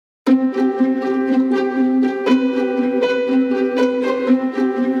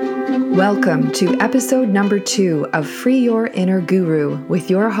Welcome to episode number 2 of Free Your Inner Guru with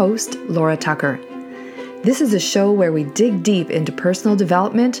your host, Laura Tucker. This is a show where we dig deep into personal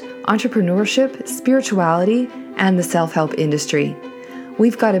development, entrepreneurship, spirituality, and the self-help industry.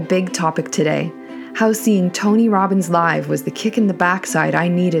 We've got a big topic today: how seeing Tony Robbins live was the kick in the backside I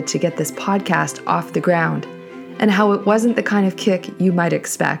needed to get this podcast off the ground, and how it wasn't the kind of kick you might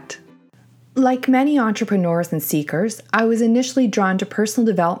expect. Like many entrepreneurs and seekers, I was initially drawn to personal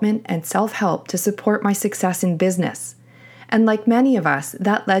development and self-help to support my success in business. And like many of us,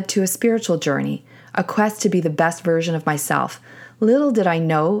 that led to a spiritual journey, a quest to be the best version of myself. Little did I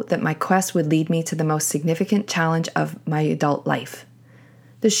know that my quest would lead me to the most significant challenge of my adult life.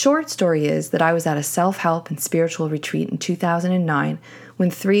 The short story is that I was at a self-help and spiritual retreat in 2009 when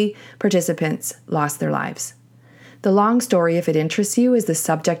 3 participants lost their lives. The long story, if it interests you, is the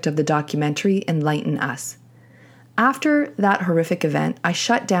subject of the documentary Enlighten Us. After that horrific event, I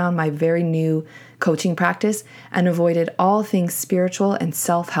shut down my very new coaching practice and avoided all things spiritual and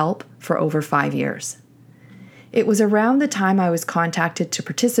self-help for over 5 years. It was around the time I was contacted to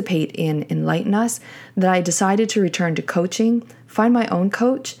participate in Enlighten Us that I decided to return to coaching, find my own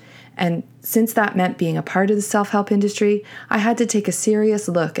coach, and since that meant being a part of the self-help industry, I had to take a serious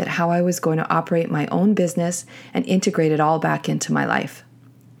look at how I was going to operate my own business and integrate it all back into my life.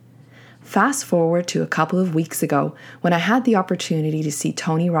 Fast forward to a couple of weeks ago when I had the opportunity to see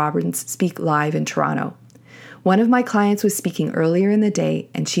Tony Robbins speak live in Toronto. One of my clients was speaking earlier in the day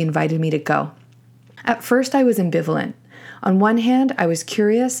and she invited me to go. At first I was ambivalent. On one hand, I was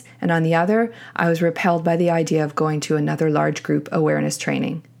curious, and on the other, I was repelled by the idea of going to another large group awareness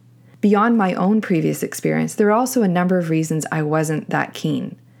training. Beyond my own previous experience, there are also a number of reasons I wasn't that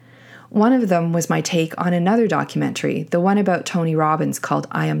keen. One of them was my take on another documentary, the one about Tony Robbins called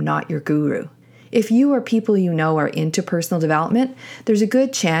I Am Not Your Guru. If you or people you know are into personal development, there's a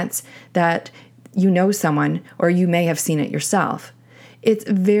good chance that you know someone or you may have seen it yourself. It's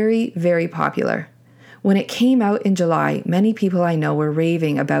very, very popular. When it came out in July, many people I know were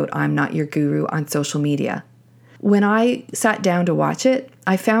raving about I'm Not Your Guru on social media. When I sat down to watch it,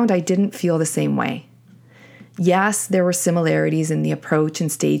 I found I didn't feel the same way. Yes, there were similarities in the approach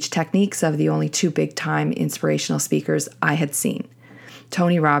and stage techniques of the only 2 big-time inspirational speakers I had seen,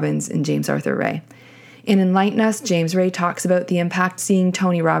 Tony Robbins and James Arthur Ray. In Enlighten Us, James Ray talks about the impact seeing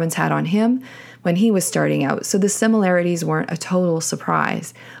Tony Robbins had on him when he was starting out, so the similarities weren't a total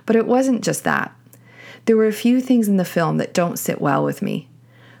surprise. But it wasn't just that. There were a few things in the film that don't sit well with me.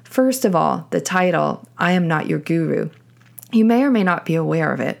 First of all, the title, I Am Not Your Guru. You may or may not be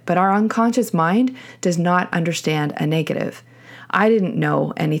aware of it, but our unconscious mind does not understand a negative. I didn't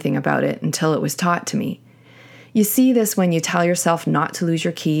know anything about it until it was taught to me. You see this when you tell yourself not to lose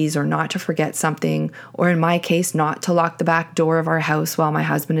your keys or not to forget something, or in my case, not to lock the back door of our house while my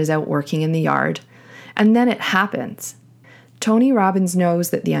husband is out working in the yard. And then it happens. Tony Robbins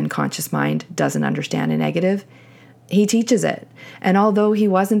knows that the unconscious mind doesn't understand a negative. He teaches it, and although he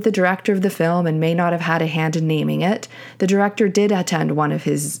wasn't the director of the film and may not have had a hand in naming it, the director did attend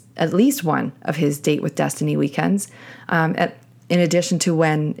at least one of his Date with Destiny weekends, in addition to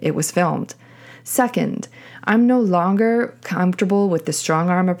when it was filmed. Second, I'm no longer comfortable with the strong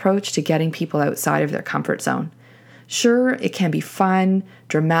arm approach to getting people outside of their comfort zone. Sure, it can be fun,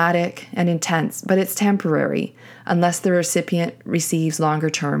 dramatic, and intense, but it's temporary unless the recipient receives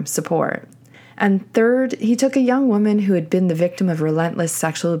longer-term support. And third, he took a young woman who had been the victim of relentless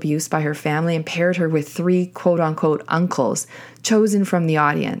sexual abuse by her family and paired her with 3 quote-unquote uncles chosen from the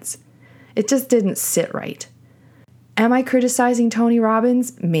audience. It just didn't sit right. Am I criticizing Tony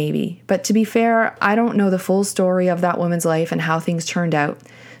Robbins? Maybe. But to be fair, I don't know the full story of that woman's life and how things turned out.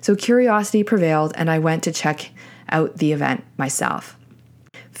 So curiosity prevailed and I went to check out the event myself.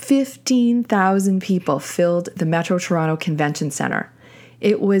 15,000 people filled the Metro Toronto Convention Centre.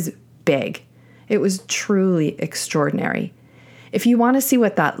 It was big. It was truly extraordinary. If you want to see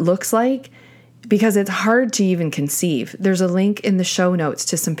what that looks like, because it's hard to even conceive, there's a link in the show notes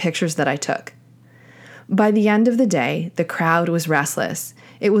to some pictures that I took. By the end of the day, the crowd was restless.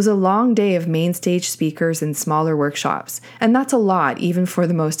 It was a long day of main stage speakers and smaller workshops, and that's a lot even for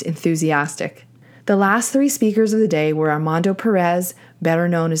the most enthusiastic. The last 3 speakers of the day were Armando Perez, better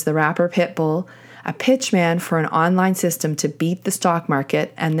known as the rapper Pitbull, a pitchman for an online system to beat the stock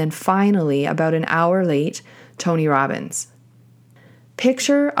market, and then finally, about an hour late, Tony Robbins.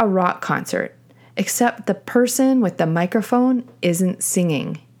 Picture a rock concert, except the person with the microphone isn't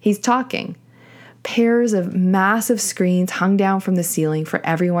singing. He's talking. Pairs of massive screens hung down from the ceiling for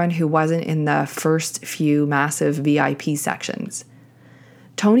everyone who wasn't in the first few massive VIP sections.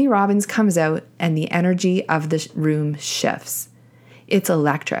 Tony Robbins comes out and the energy of the room shifts. It's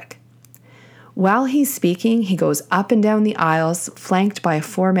electric. While he's speaking, he goes up and down the aisles, flanked by a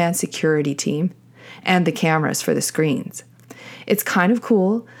 4-man security team and the cameras for the screens. It's kind of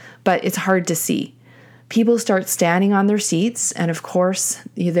cool, but it's hard to see. People start standing on their seats, and of course,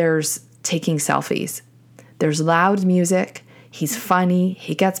 there's taking selfies. There's loud music. He's funny.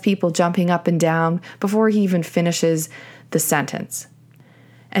 He gets people jumping up and down before he even finishes the sentence.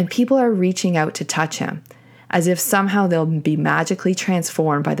 And people are reaching out to touch him, as if somehow they'll be magically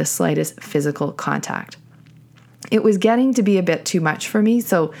transformed by the slightest physical contact. It was getting to be a bit too much for me,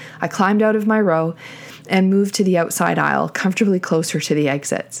 so I climbed out of my row and moved to the outside aisle, comfortably closer to the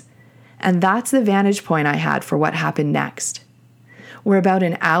exits. And that's the vantage point I had for what happened next. We're about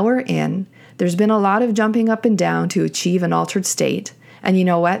an hour in. There's been a lot of jumping up and down to achieve an altered state. And you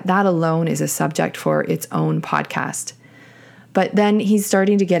know what? That alone is a subject for its own podcast. But then he's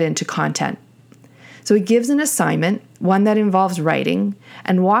starting to get into content. So he gives an assignment, one that involves writing,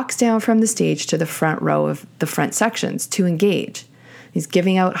 and walks down from the stage to the front row of the front sections to engage. He's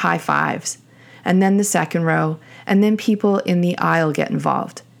giving out high fives, and then the second row, and then people in the aisle get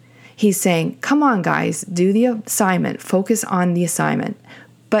involved. He's saying, come on, guys, do the assignment, focus on the assignment.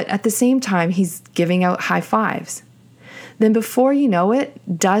 But at the same time, he's giving out high fives. Then before you know it,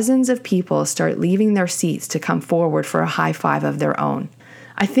 dozens of people start leaving their seats to come forward for a high five of their own.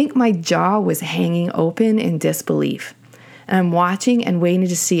 I think my jaw was hanging open in disbelief. And I'm watching and waiting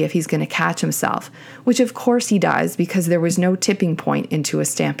to see if he's going to catch himself, which of course he does because there was no tipping point into a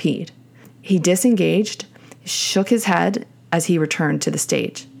stampede. He disengaged, shook his head as he returned to the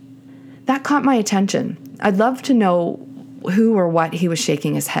stage. That caught my attention. I'd love to know who or what he was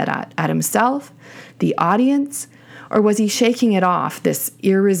shaking his head at himself, the audience, or was he shaking it off, this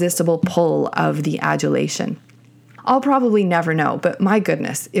irresistible pull of the adulation? I'll probably never know, but my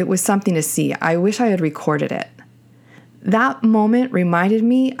goodness, it was something to see. I wish I had recorded it. That moment reminded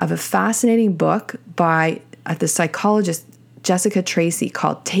me of a fascinating book by the psychologist Jessica Tracy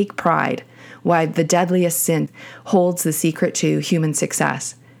called Take Pride, Why the Deadliest Sin Holds the Secret to Human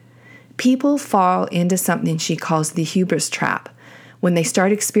Success. People fall into something she calls the hubris trap when they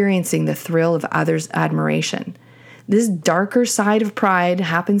start experiencing the thrill of others' admiration. This darker side of pride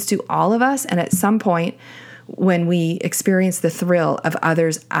happens to all of us, and at some point when we experience the thrill of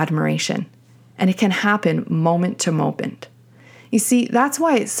others' admiration. And it can happen moment to moment. You see, that's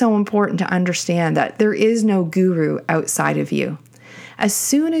why it's so important to understand that there is no guru outside of you. As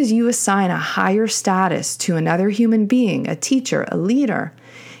soon as you assign a higher status to another human being, a teacher, a leader,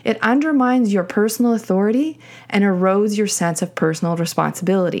 it undermines your personal authority and erodes your sense of personal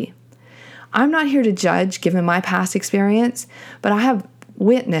responsibility. I'm not here to judge given my past experience, but I have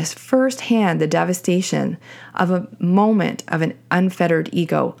witnessed firsthand the devastation of a moment of an unfettered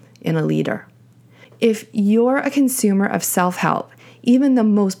ego in a leader. If you're a consumer of self-help, even the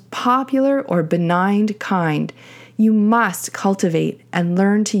most popular or benign kind, you must cultivate and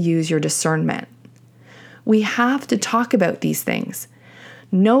learn to use your discernment. We have to talk about these things.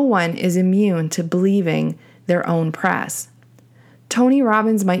 No one is immune to believing their own press. Tony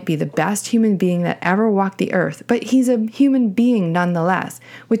Robbins might be the best human being that ever walked the earth, but he's a human being nonetheless,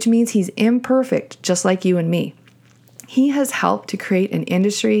 which means he's imperfect just like you and me. He has helped to create an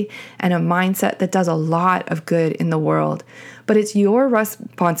industry and a mindset that does a lot of good in the world, but it's your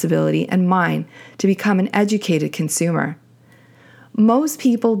responsibility and mine to become an educated consumer. Most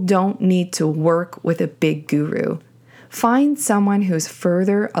people don't need to work with a big guru. Find someone who's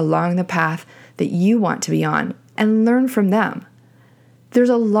further along the path that you want to be on and learn from them. There's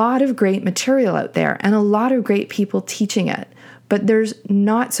a lot of great material out there and a lot of great people teaching it, but there's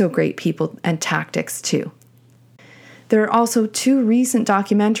not so great people and tactics too. There are also 2 recent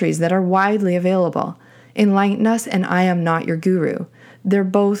documentaries that are widely available, Enlighten Us and I Am Not Your Guru. They're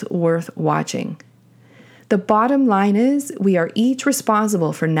both worth watching. The bottom line is we are each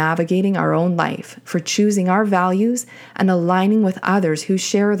responsible for navigating our own life, for choosing our values and aligning with others who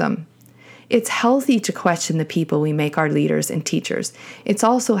share them. It's healthy to question the people we make our leaders and teachers. It's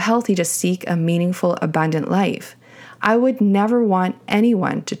also healthy to seek a meaningful, abundant life. I would never want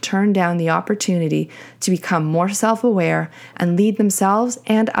anyone to turn down the opportunity to become more self-aware and lead themselves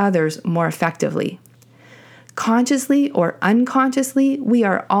and others more effectively. Consciously or unconsciously, we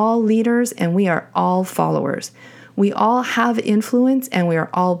are all leaders and we are all followers. We all have influence and we are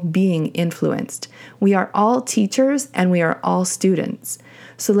all being influenced. We are all teachers and we are all students.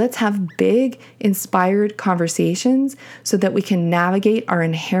 So let's have big, inspired conversations so that we can navigate our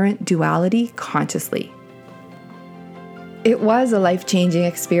inherent duality consciously. It was a life-changing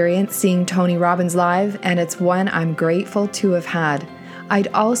experience seeing Tony Robbins live, and it's one I'm grateful to have had. I'd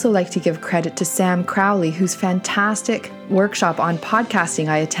also like to give credit to Sam Crowley, whose fantastic workshop on podcasting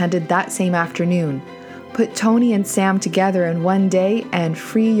I attended that same afternoon. Put Tony and Sam together in one day and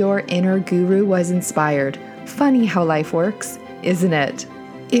Free Your Inner Guru was inspired. Funny how life works, isn't it?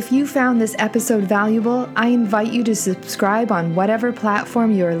 If you found this episode valuable, I invite you to subscribe on whatever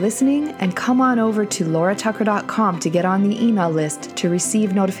platform you are listening and come on over to lauratucker.com to get on the email list to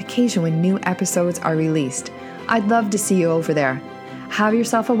receive notification when new episodes are released. I'd love to see you over there. Have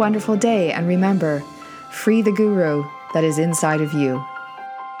yourself a wonderful day, and remember, free the guru that is inside of you.